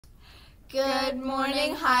Good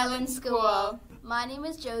morning, Highland School. My name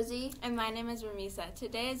is Josie. And my name is Ramisa.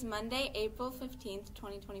 Today is Monday, April 15th,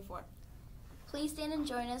 2024. Please stand and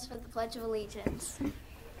join us for the Pledge of Allegiance.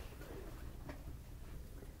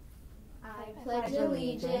 I pledge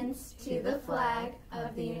allegiance to the flag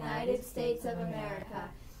of the United States of America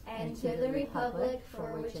and to the republic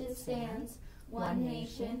for which it stands, one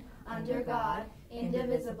nation, under God,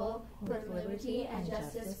 indivisible, with liberty and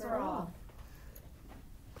justice for all.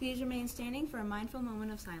 Please remain standing for a mindful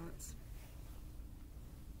moment of silence.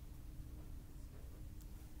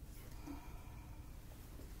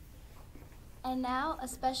 And now, a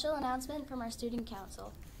special announcement from our Student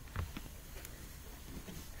Council.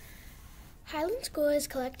 Highland School is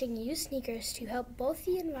collecting used sneakers to help both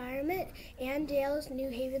the environment and Yale's New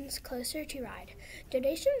Haven's Closer to Ride.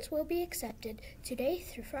 Donations will be accepted today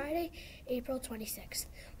through Friday, April 26th.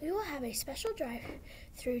 We will have a special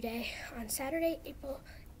drive-through day on Saturday, April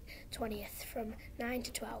 20th from 9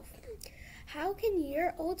 to 12. How can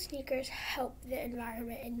your old sneakers help the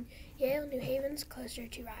environment and Yale New Haven's Closer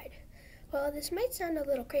to Ride? Well, this might sound a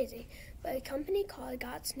little crazy, but a company called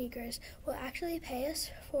Got Sneakers will actually pay us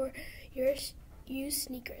for your used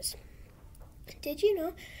sneakers. Did you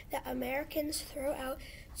know that Americans throw out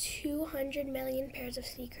 200 million pairs of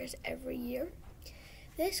sneakers every year?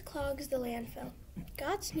 This clogs the landfill.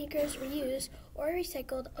 Got Sneakers reuse or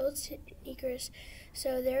recycled old sneakers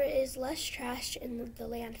so there is less trash in the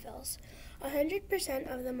landfills.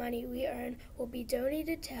 100% of the money we earn will be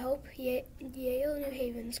donated to help Yale New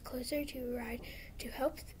Haven's Closer to Ride to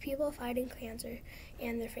help the people fighting cancer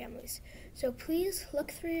and their families. So please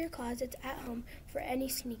look through your closets at home for any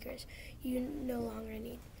sneakers you no longer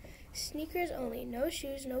need. Sneakers only, no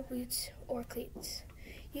shoes, no boots or cleats.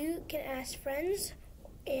 You can ask friends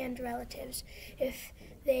and relatives if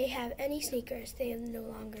they have any sneakers they no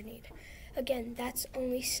longer need. Again, that's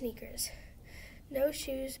only sneakers. No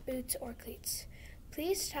shoes, boots, or cleats.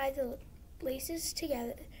 Please tie the laces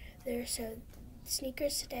together so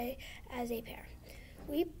sneakers stay as a pair.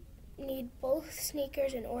 We need both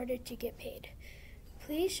sneakers in order to get paid.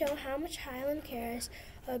 Please show how much Highland cares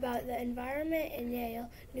about the environment in Yale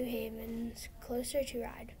New Haven's Closer to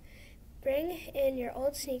Ride. Bring in your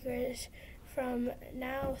old sneakers from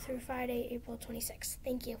now through Friday, April 26th.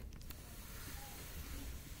 Thank you.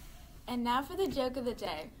 And now for the joke of the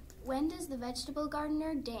day. When does the vegetable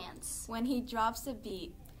gardener dance? When he drops a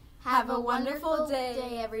beat. Have a wonderful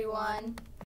day, everyone.